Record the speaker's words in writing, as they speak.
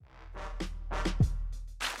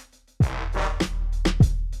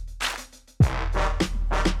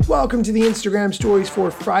Welcome to the Instagram stories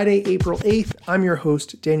for Friday, April 8th. I'm your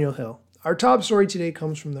host, Daniel Hill. Our top story today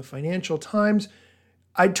comes from the Financial Times.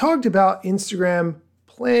 I talked about Instagram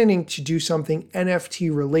planning to do something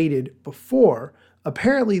NFT related before.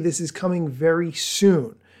 Apparently, this is coming very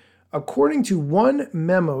soon. According to one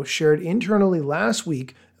memo shared internally last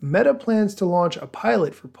week, Meta plans to launch a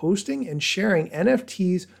pilot for posting and sharing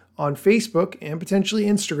NFTs on Facebook and potentially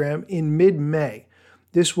Instagram in mid-May.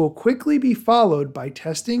 This will quickly be followed by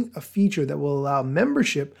testing a feature that will allow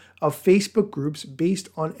membership of Facebook groups based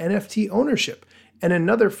on NFT ownership, and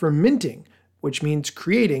another for minting, which means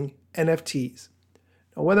creating NFTs.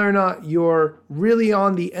 Now, whether or not you're really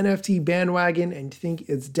on the NFT bandwagon and think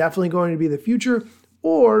it's definitely going to be the future,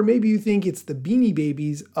 or maybe you think it's the Beanie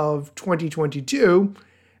Babies of 2022,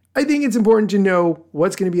 I think it's important to know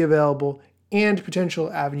what's going to be available and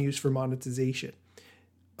potential avenues for monetization.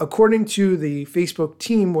 According to the Facebook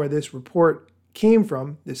team where this report came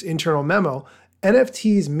from, this internal memo,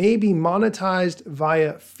 NFTs may be monetized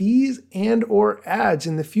via fees and or ads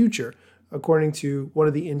in the future, according to one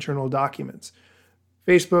of the internal documents.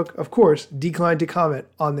 Facebook, of course, declined to comment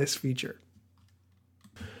on this feature.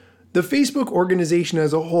 The Facebook organization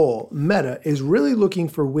as a whole, Meta, is really looking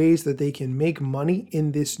for ways that they can make money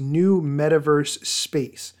in this new metaverse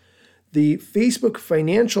space. The Facebook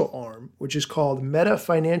financial arm, which is called Meta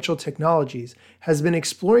Financial Technologies, has been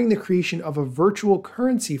exploring the creation of a virtual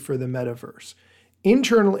currency for the metaverse.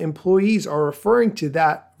 Internal employees are referring to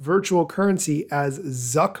that virtual currency as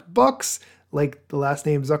Zuck Bucks, like the last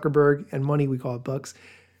name Zuckerberg and money, we call it bucks,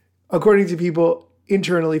 according to people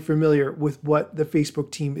internally familiar with what the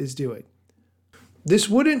Facebook team is doing. This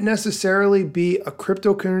wouldn't necessarily be a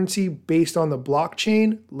cryptocurrency based on the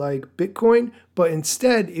blockchain like Bitcoin, but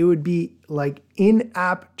instead it would be like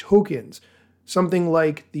in-app tokens, something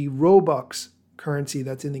like the Robux currency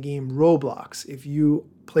that's in the game Roblox, if you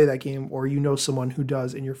play that game or you know someone who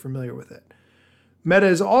does and you're familiar with it. Meta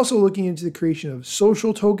is also looking into the creation of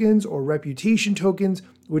social tokens or reputation tokens,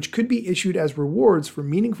 which could be issued as rewards for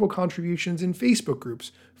meaningful contributions in Facebook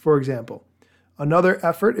groups, for example. Another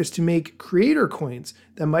effort is to make creator coins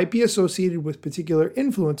that might be associated with particular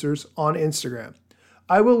influencers on Instagram.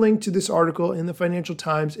 I will link to this article in the Financial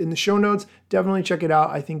Times in the show notes. Definitely check it out.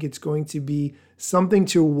 I think it's going to be something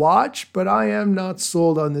to watch, but I am not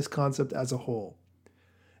sold on this concept as a whole.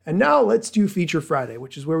 And now let's do Feature Friday,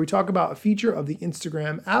 which is where we talk about a feature of the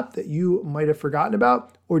Instagram app that you might have forgotten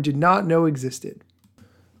about or did not know existed.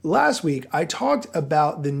 Last week, I talked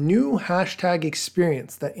about the new hashtag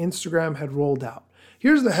experience that Instagram had rolled out.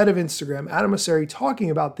 Here's the head of Instagram, Adam Mosseri, talking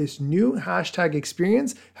about this new hashtag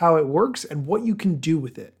experience, how it works, and what you can do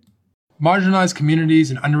with it. Marginalized communities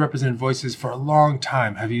and underrepresented voices for a long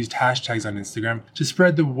time have used hashtags on Instagram to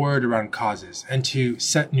spread the word around causes and to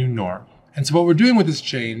set new norms. And so what we're doing with this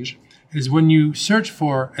change is when you search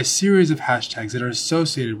for a series of hashtags that are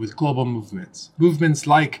associated with global movements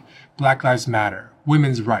like Black Lives Matter,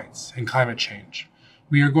 women's rights, and climate change,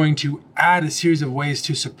 we are going to add a series of ways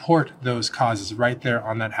to support those causes right there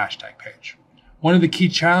on that hashtag page. One of the key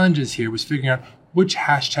challenges here was figuring out which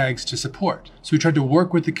hashtags to support. So we tried to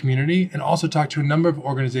work with the community and also talk to a number of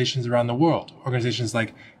organizations around the world, organizations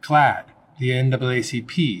like GLAAD, the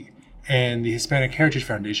NAACP, and the Hispanic Heritage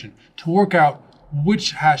Foundation, to work out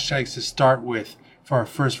which hashtags to start with for our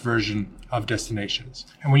first version of destinations.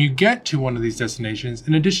 And when you get to one of these destinations,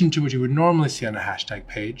 in addition to what you would normally see on a hashtag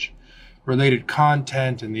page, related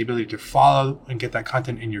content and the ability to follow and get that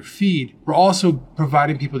content in your feed, we're also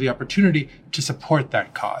providing people the opportunity to support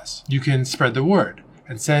that cause. You can spread the word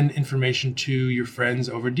and send information to your friends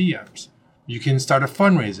over DMs. You can start a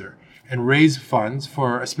fundraiser and raise funds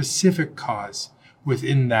for a specific cause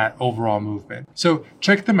within that overall movement. So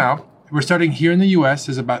check them out. We're starting here in the US.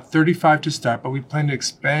 There's about 35 to start, but we plan to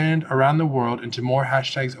expand around the world into more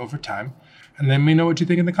hashtags over time. And let me know what you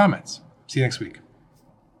think in the comments. See you next week.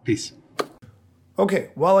 Peace. Okay,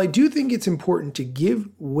 while I do think it's important to give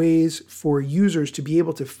ways for users to be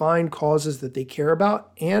able to find causes that they care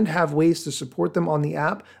about and have ways to support them on the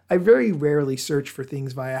app, I very rarely search for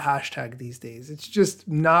things via hashtag these days. It's just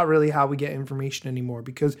not really how we get information anymore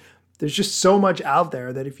because there's just so much out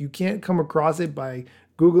there that if you can't come across it by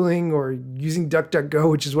Googling or using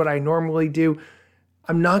DuckDuckGo, which is what I normally do,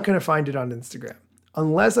 I'm not going to find it on Instagram.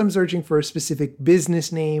 Unless I'm searching for a specific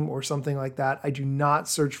business name or something like that, I do not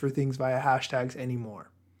search for things via hashtags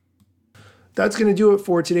anymore. That's going to do it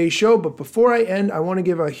for today's show, but before I end, I want to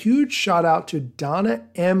give a huge shout out to Donna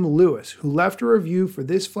M. Lewis, who left a review for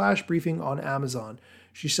this flash briefing on Amazon.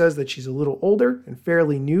 She says that she's a little older and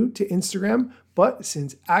fairly new to Instagram, but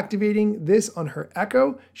since activating this on her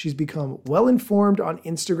Echo, she's become well informed on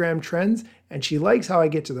Instagram trends, and she likes how I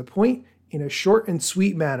get to the point in a short and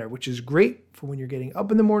sweet manner, which is great for when you're getting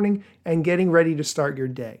up in the morning and getting ready to start your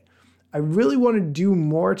day. I really want to do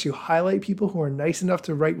more to highlight people who are nice enough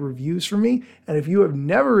to write reviews for me, and if you have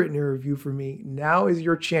never written a review for me, now is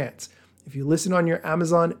your chance. If you listen on your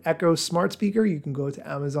Amazon Echo smart speaker, you can go to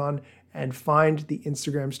Amazon and find the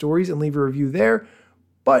Instagram stories and leave a review there.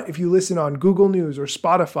 But if you listen on Google News or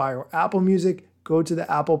Spotify or Apple Music, go to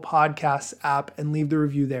the Apple Podcasts app and leave the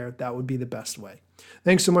review there. That would be the best way.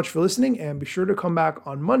 Thanks so much for listening, and be sure to come back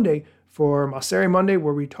on Monday for Mosseri Monday,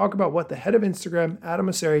 where we talk about what the head of Instagram, Adam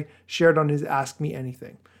Mosseri, shared on his Ask Me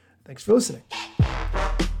Anything. Thanks for listening.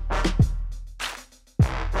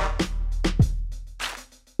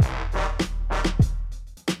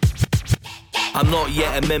 I'm not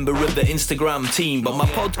yet a member of the Instagram team, but my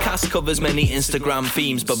podcast covers many Instagram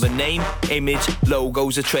themes. But the name, image,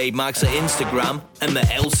 logos are trademarks of Instagram and the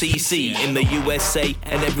LCC in the USA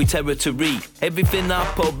and every territory. Everything I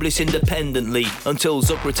publish independently until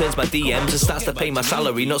Zuck returns my DMs and starts to pay my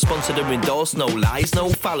salary. Not sponsored or endorsed, no lies, no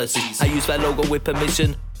fallacies. I use their logo with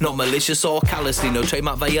permission, not malicious or callously. No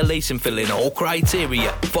trademark violation, filling all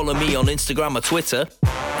criteria. Follow me on Instagram or Twitter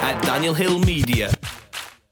at Daniel Hill Media.